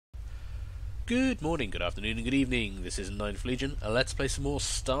Good morning, good afternoon and good evening. This is Ninth Legion. Let's play some more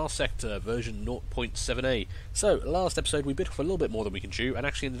Starsector version 0.7a. So, last episode we bit off a little bit more than we can chew and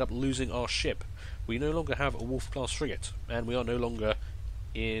actually ended up losing our ship. We no longer have a Wolf-class frigate, and we are no longer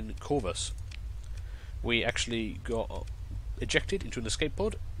in Corvus. We actually got ejected into an escape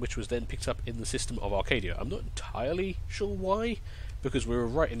pod, which was then picked up in the system of Arcadia. I'm not entirely sure why, because we were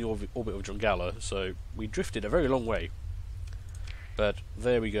right in the orbit of Drongala, so we drifted a very long way. But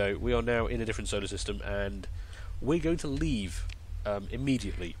there we go, we are now in a different solar system, and we're going to leave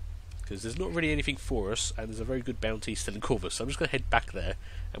immediately, because there's not really anything for us, and there's a very good bounty still in Corvus, so I'm just going to head back there,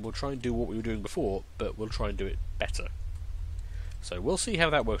 and we'll try and do what we were doing before, but we'll try and do it better. So we'll see how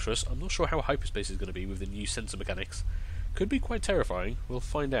that works for us. I'm not sure how hyperspace is going to be with the new sensor mechanics. Could be quite terrifying, we'll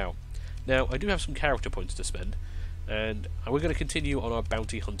find out. Now, I do have some character points to spend, and we're going to continue on our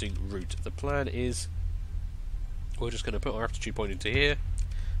bounty hunting route. The plan is we're just going to put our aptitude point into here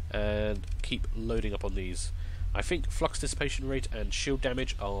and keep loading up on these. I think flux dissipation rate and shield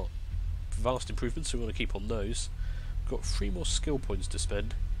damage are vast improvements, so we want to keep on those. Got 3 more skill points to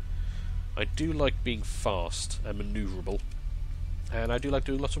spend. I do like being fast and manoeuvrable, and I do like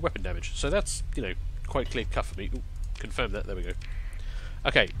doing lots of weapon damage, so that's, you know, quite clear cut for me. Ooh, confirm that, there we go.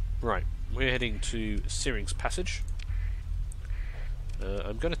 Okay, right, we're heading to Searing's Passage.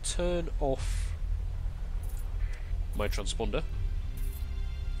 I'm going to turn off my transponder.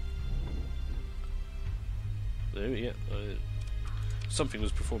 Something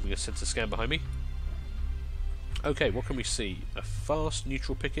was performing a sensor scan behind me. Okay, what can we see? A fast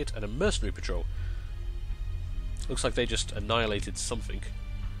neutral picket and a mercenary patrol. Looks like they just annihilated something.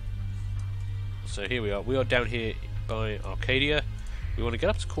 So here we are. We are down here by Arcadia. We want to get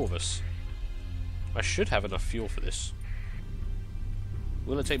up to Corvus. I should have enough fuel for this.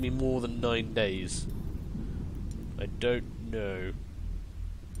 Will it take me more than 9 days? I don't know.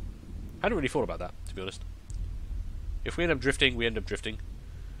 I hadn't really thought about that, to be honest. If we end up drifting, we end up drifting.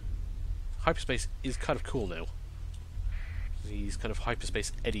 Hyperspace is kind of cool now. These kind of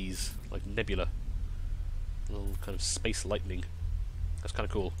hyperspace eddies, like nebula. Little kind of space lightning. That's kind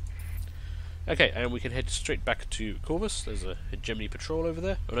of cool. Okay, and we can head straight back to Corvus. There's a hegemony patrol over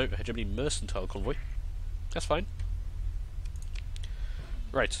there. Oh no, a hegemony mercantile convoy. That's fine.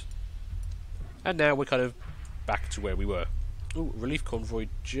 Right. And now we're kind of back to where we were. Ooh, relief convoy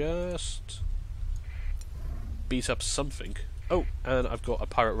just beat up something. Oh, and I've got a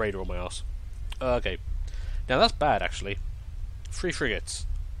pirate raider on my arse. Okay. Now that's bad, actually. 3 frigates.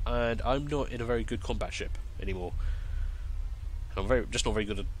 And I'm not in a very good combat ship anymore. I'm just not very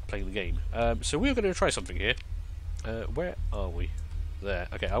good at playing the game. So we're going to try something here. Where are we? There.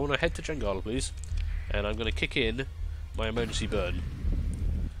 Okay, I want to head to Drongala, please. And I'm going to kick in my emergency burn.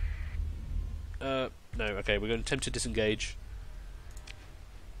 No, okay, we're going to attempt to disengage.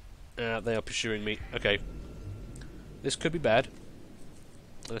 They are pursuing me. Okay. This could be bad.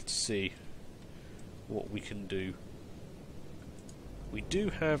 Let's see what we can do. We do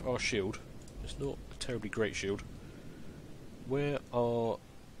have our shield. It's not a terribly great shield. Where are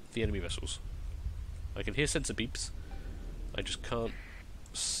the enemy vessels? I can hear sensor beeps. I just can't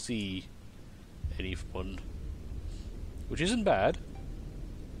see anyone. Which isn't bad.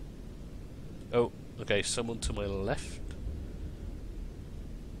 Oh, okay, someone to my left.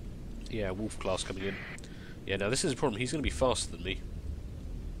 Yeah, Wolf class coming in. Yeah, now this is a problem. He's going to be faster than me.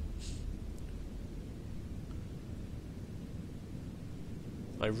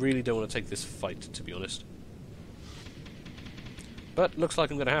 I really don't want to take this fight, to be honest. But looks like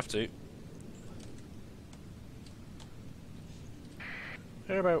I'm going to have to.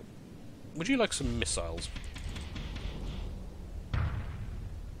 How about... would you like some missiles?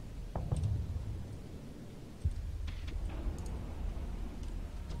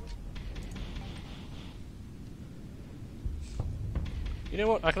 You know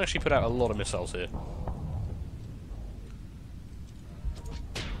what? I can actually put out a lot of missiles here.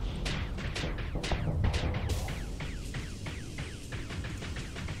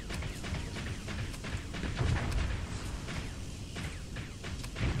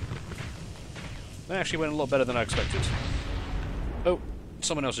 That actually went a lot better than I expected. Oh,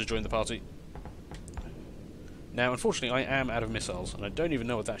 someone else has joined the party. Now, unfortunately, I am out of missiles, and I don't even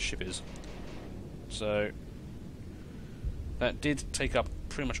know what that ship is. So that did take up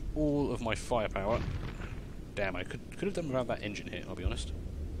pretty much all of my firepower. Damn, I could have done without that engine here, I'll be honest.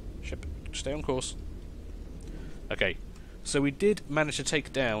 Ship, stay on course. Okay, so we did manage to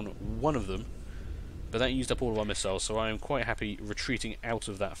take down one of them, but that used up all of our missiles, so I am quite happy retreating out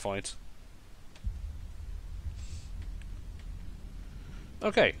of that fight.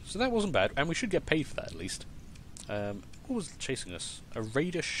 Okay, so that wasn't bad, and we should get paid for that at least. What was chasing us? A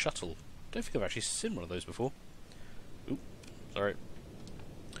raider shuttle. Don't think I've actually seen one of those before. Oop, sorry.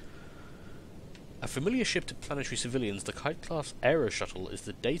 A familiar ship to planetary civilians, the Kite-class Aero Shuttle is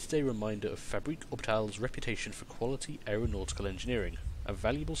the day-to-day reminder of Fabrique Orbital's reputation for quality aeronautical engineering, a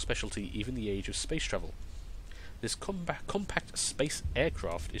valuable specialty even in the age of space travel. This compact space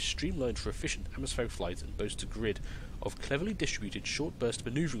aircraft is streamlined for efficient atmospheric flight and boasts a grid of cleverly distributed short-burst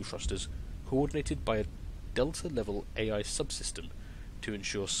maneuvering thrusters coordinated by a Delta-level AI subsystem to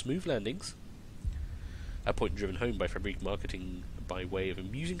ensure smooth landings. A point driven home by Fabrique marketing by way of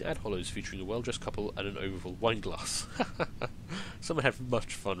amusing ad holos featuring a well-dressed couple and an overfull wine glass. Someone had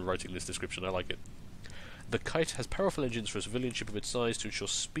much fun writing this description, I like it. The Kite has powerful engines for a civilian ship of its size to ensure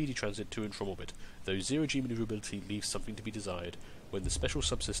speedy transit to and from orbit, though zero-G maneuverability leaves something to be desired when the special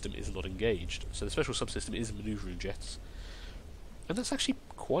subsystem is not engaged. So the special subsystem is maneuvering jets. And that's actually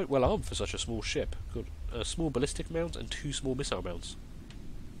quite well armed for such a small ship. Got a small ballistic mount and 2 small missile mounts.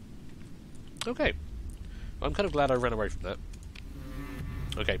 Okay. I'm kind of glad I ran away from that.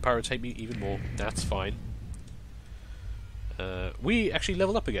 Okay, pirates hate me even more. That's fine. We actually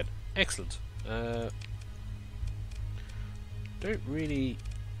level up again. Excellent. Don't really...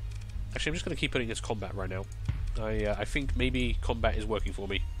 Actually, I'm just going to keep putting this combat right now. I think maybe combat is working for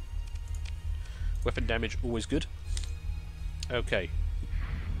me. Weapon damage, always good. Okay.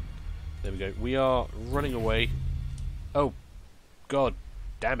 There we go. We are running away. Oh, God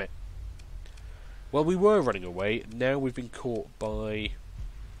damn it. Well, we were running away. Now we've been caught by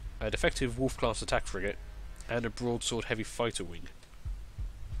a defective Wolf-class attack frigate and a broadsword heavy fighter wing.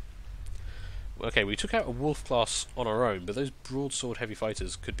 Okay, we took out a Wolf-class on our own, but those broadsword heavy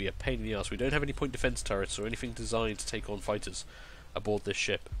fighters could be a pain in the ass. We don't have any point defense turrets or anything designed to take on fighters aboard this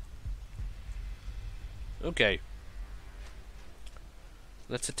ship. Okay.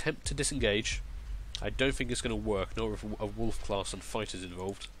 Let's attempt to disengage. I don't think it's going to work, nor with a Wolf-class and fighters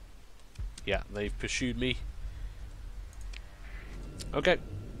involved. Yeah, they've pursued me. Okay.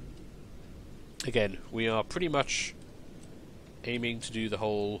 Again, we are pretty much aiming to do the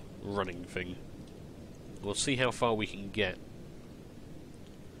whole running thing. We'll see how far we can get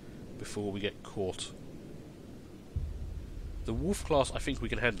before we get caught. The Wolf class I think we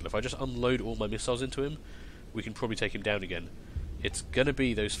can handle. If I just unload all my missiles into him, we can probably take him down again. It's gonna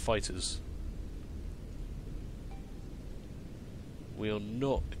be those fighters. We are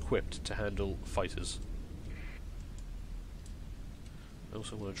not equipped to handle fighters. I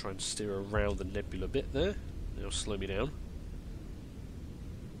also want to try and steer around the nebula bit there. That'll slow me down.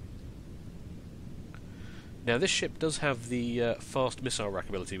 Now this ship does have the fast missile rack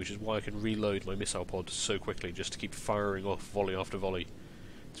ability, which is why I can reload my missile pod so quickly, just to keep firing off volley after volley.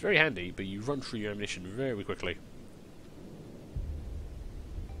 It's very handy, but you run through your ammunition very quickly.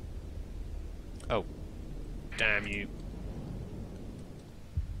 Oh. Damn you.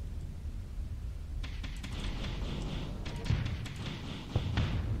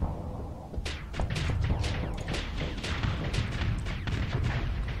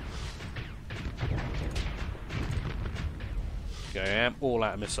 Okay, I am all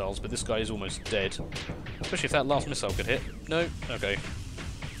out of missiles, but this guy is almost dead. Especially if that last missile could hit. No? Okay.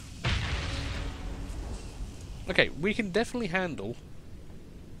 Okay, we can definitely handle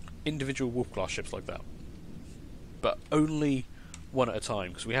individual Wolf-class ships like that. But only one at a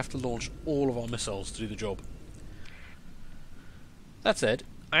time, because we have to launch all of our missiles to do the job. That said,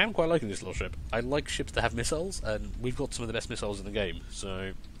 I am quite liking this little ship. I like ships that have missiles, and we've got some of the best missiles in the game,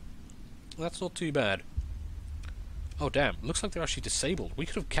 so that's not too bad. Oh damn, looks like they're actually disabled. We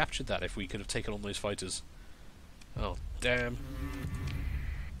could have captured that if we could have taken on those fighters. Oh damn.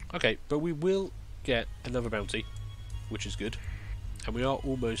 Okay, but we will get another bounty, which is good. And we are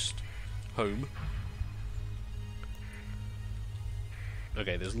almost home.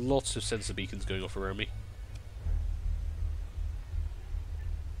 Okay, there's lots of sensor beacons going off around me.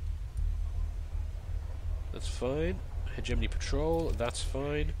 That's fine. Hegemony patrol, that's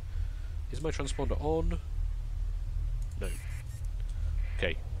fine. Is my transponder on? No.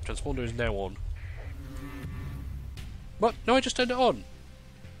 Okay, transponder is now on. What? No, I just turned it on!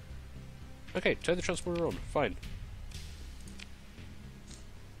 Okay, turn the transponder on. Fine.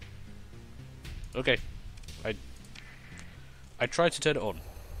 Okay. I tried to turn it on.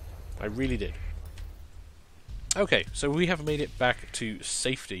 I really did. Okay, so we have made it back to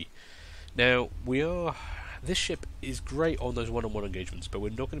safety. Now, this ship is great on those one-on-one engagements, but we're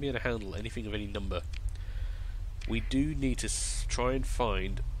not going to be able to handle anything of any number. We do need to try and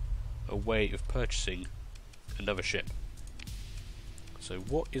find a way of purchasing another ship. So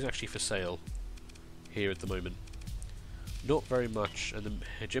what is actually for sale here at the moment? Not very much, and the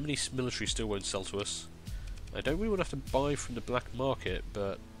Hegemony military still won't sell to us. I don't really want to have to buy from the black market,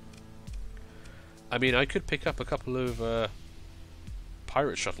 but I mean, I could pick up a couple of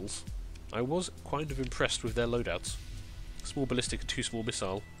pirate shuttles. I was kind of impressed with their loadouts. Small ballistic and 2 small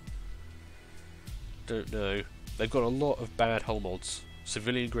missile. Don't know. They've got a lot of bad hull mods.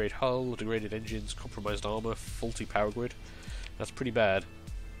 Civilian grade hull, degraded engines, compromised armour, faulty power grid. That's pretty bad.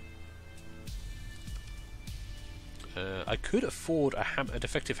 I could afford a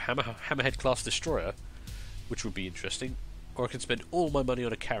defective Hammerhead class destroyer, which would be interesting, or I could spend all my money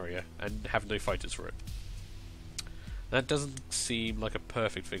on a carrier and have no fighters for it. That doesn't seem like a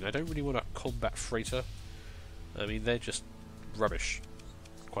perfect thing. I don't really want a combat freighter. I mean, they're just rubbish,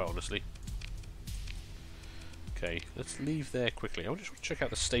 quite honestly. Okay, let's leave there quickly. I just want to check out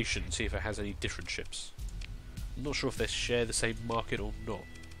the station and see if it has any different ships. I'm not sure if they share the same market or not.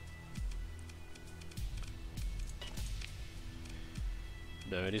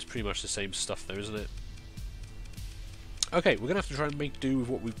 No, it is pretty much the same stuff though, isn't it? Okay, we're going to have to try and make do with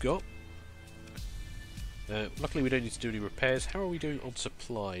what we've got. Luckily we don't need to do any repairs. How are we doing on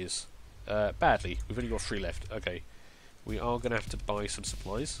supplies? Badly. We've only got 3 left. Okay. We are going to have to buy some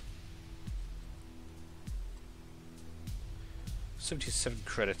supplies. 77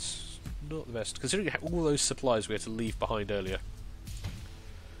 credits. Not the best. Considering all those supplies we had to leave behind earlier.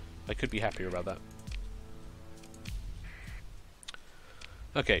 I could be happier about that.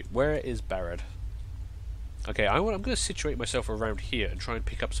 Okay, where is Barad? Okay, I'm going to situate myself around here and try and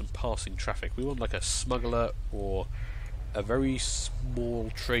pick up some passing traffic. We want like a smuggler or a very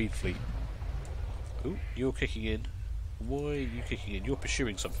small trade fleet. Oh, you're kicking in. Why are you kicking in? You're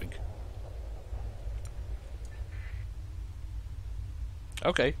pursuing something.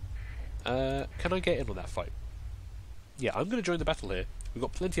 Okay. Can I get in on that fight? Yeah, I'm going to join the battle here. We've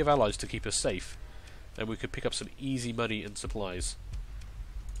got plenty of allies to keep us safe, and we could pick up some easy money and supplies.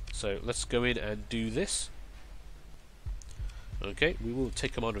 So let's go in and do this. Okay, we will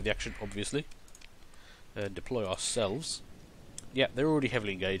take command of the action, obviously, and deploy ourselves. Yeah, they're already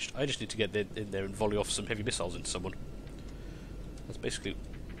heavily engaged. I just need to get in there and volley off some heavy missiles into someone. That's basically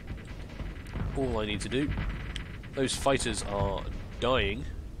all I need to do. Those fighters are dying,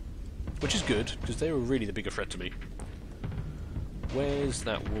 which is good, because they were really the bigger threat to me. Where's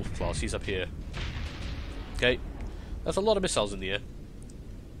that wolf class? He's up here. Okay, that's a lot of missiles in the air.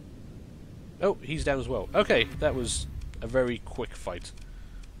 Oh, he's down as well. Okay, that was a very quick fight.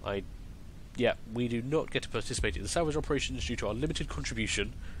 Yeah, we do not get to participate in the salvage operations due to our limited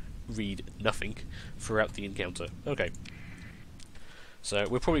contribution, read nothing, throughout the encounter. Okay. So,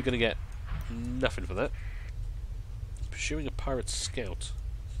 we're probably going to get nothing for that. Pursuing a pirate scout.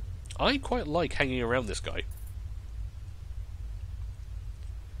 I quite like hanging around this guy.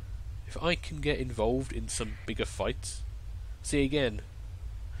 If I can get involved in some bigger fights... See, again,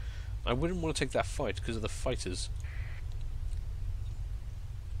 I wouldn't want to take that fight because of the fighters.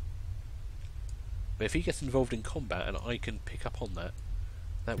 But if he gets involved in combat and I can pick up on that,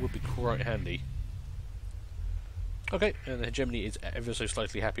 that would be quite handy. Okay, and the hegemony is ever so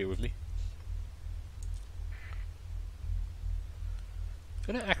slightly happier with me.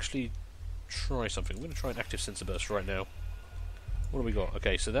 I'm going to actually try something. I'm going to try an active sensor burst right now. What do we got?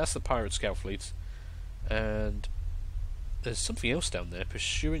 Okay, so that's the pirate scout fleet. And there's something else down there,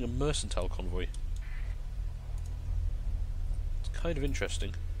 pursuing a mercantile convoy. It's kind of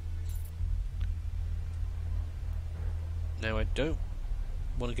interesting. Now, I don't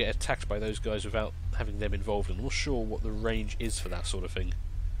want to get attacked by those guys without having them involved, and I'm not sure what the range is for that sort of thing.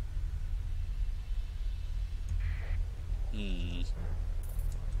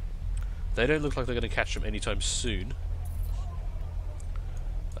 They don't look like they're going to catch them anytime soon.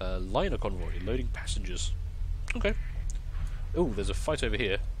 Liner convoy, loading passengers. Okay. Oh, there's a fight over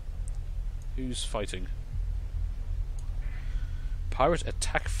here. Who's fighting? Pirate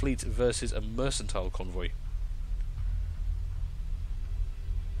attack fleet versus a mercantile convoy.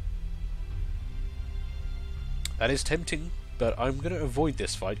 That is tempting, but I'm going to avoid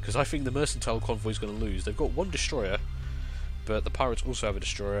this fight because I think the mercantile convoy is going to lose. They've got 1 destroyer, but the pirates also have a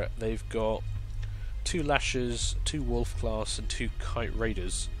destroyer. They've got 2 lashers, 2 wolf class, and 2 kite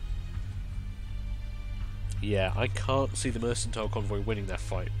raiders. Yeah, I can't see the mercantile convoy winning that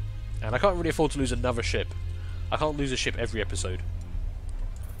fight, and I can't really afford to lose another ship. I can't lose a ship every episode.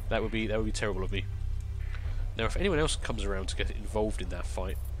 That would be terrible of me. Now, if anyone else comes around to get involved in that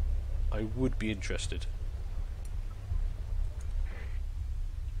fight, I would be interested.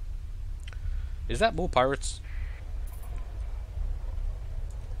 Is that more pirates?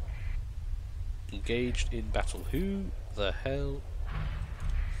 Engaged in battle. Who the hell?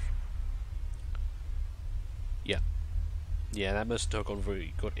 Yeah. Yeah, that mercantile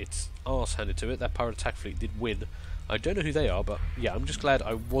convoy got its arse handed to it. That pirate attack fleet did win. I don't know who they are, but yeah, I'm just glad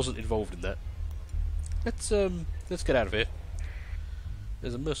I wasn't involved in that. let's get out of here.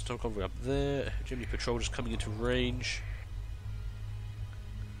 There's a mercantile convoy up there. Hegemony patrol just coming into range.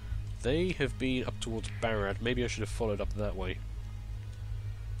 They have been up towards Barad. Maybe I should have followed up that way.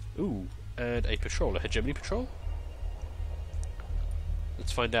 Ooh, and a patrol, a Hegemony patrol?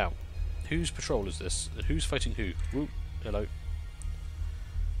 Let's find out. Whose patrol is this? And who's fighting who? Ooh, hello.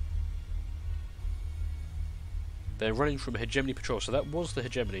 They're running from a Hegemony patrol, so that was the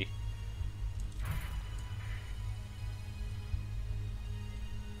Hegemony.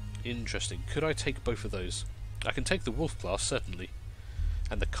 Interesting. Could I take both of those? I can take the Wolf class, certainly.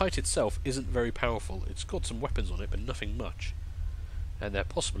 And the kite itself isn't very powerful. It's got some weapons on it, but nothing much. And they're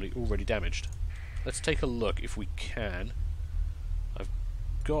possibly already damaged. Let's take a look if we can. I've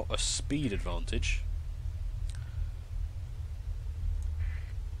got a speed advantage.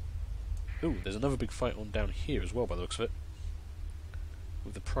 Ooh, there's another big fight on down here as well, by the looks of it.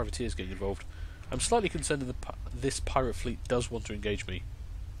 With the privateers getting involved. I'm slightly concerned that this pirate fleet does want to engage me.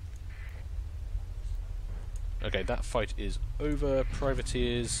 Okay, that fight is over.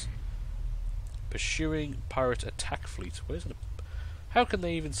 Privateers pursuing pirate attack fleet. Where's it? How can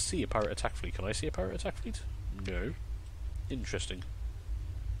they even see a pirate attack fleet? Can I see a pirate attack fleet? No. Interesting.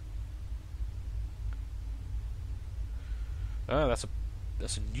 Ah,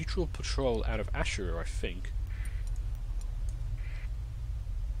 that's a neutral patrol out of Asher, I think.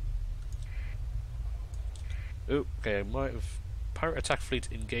 Oh, okay, I might have... Pirate attack fleet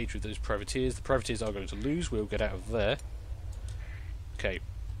engage with those privateers. The privateers are going to lose. We'll get out of there. Okay.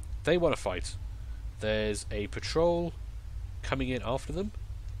 They want to fight. There's a patrol coming in after them.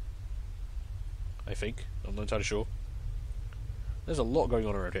 I think. I'm not entirely sure. There's a lot going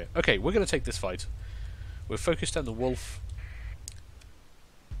on around here. Okay, we're going to take this fight. We're focused on the Wolf.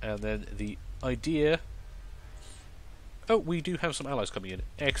 And then the idea... Oh, we do have some allies coming in.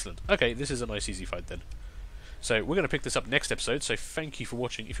 Excellent. Okay, this is a nice easy fight then. So we're going to pick this up next episode, so thank you for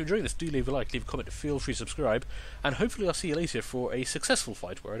watching. If you're enjoying this, do leave a like, leave a comment, feel free to subscribe, and hopefully I'll see you later for a successful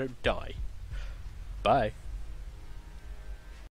fight where I don't die. Bye.